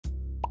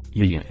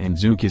YaYa and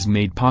Zouk is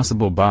made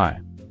possible by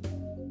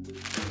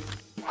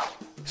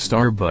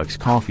Starbucks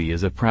Coffee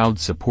is a proud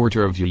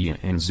supporter of YaYa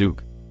and Zouk,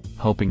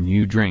 helping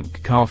you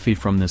drink coffee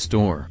from the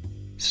store.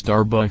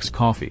 Starbucks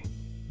Coffee.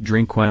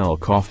 Drink well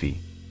coffee.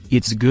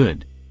 It's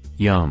good.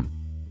 Yum.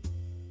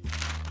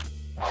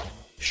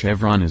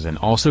 Chevron is an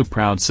also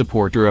proud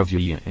supporter of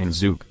YaYa and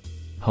Zouk,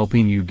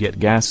 helping you get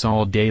gas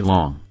all day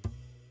long.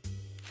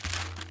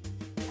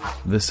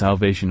 The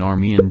Salvation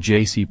Army and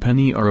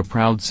JCPenney are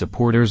proud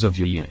supporters of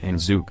YaYa and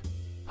Zouk,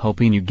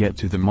 helping you get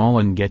to the mall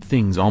and get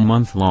things all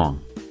month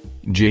long.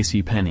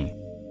 JCPenney.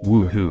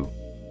 Woohoo!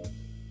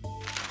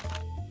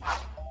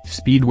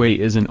 Speedway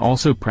is an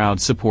also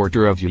proud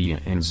supporter of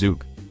YaYa and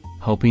Zouk,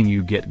 helping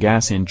you get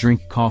gas and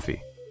drink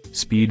coffee.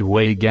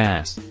 Speedway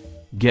Gas.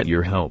 Get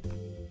your help.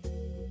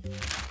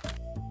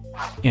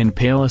 And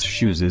Payless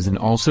Shoes is an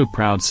also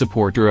proud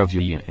supporter of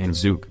YaYa and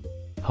Zouk,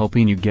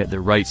 helping you get the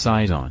right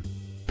size on.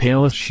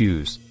 Payless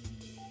Shoes.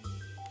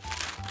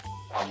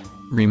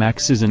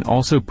 Remax is an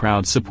also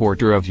proud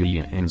supporter of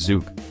YaYa and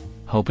Zouk,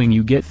 helping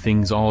you get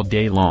things all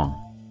day long.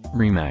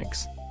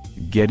 Remax.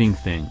 Getting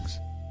things.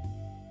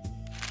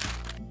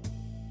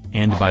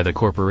 And by the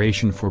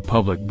Corporation for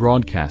Public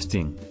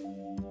Broadcasting.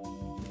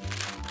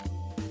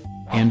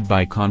 And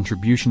by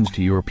contributions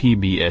to your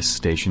PBS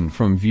station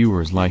from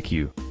viewers like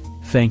you.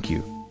 Thank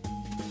you.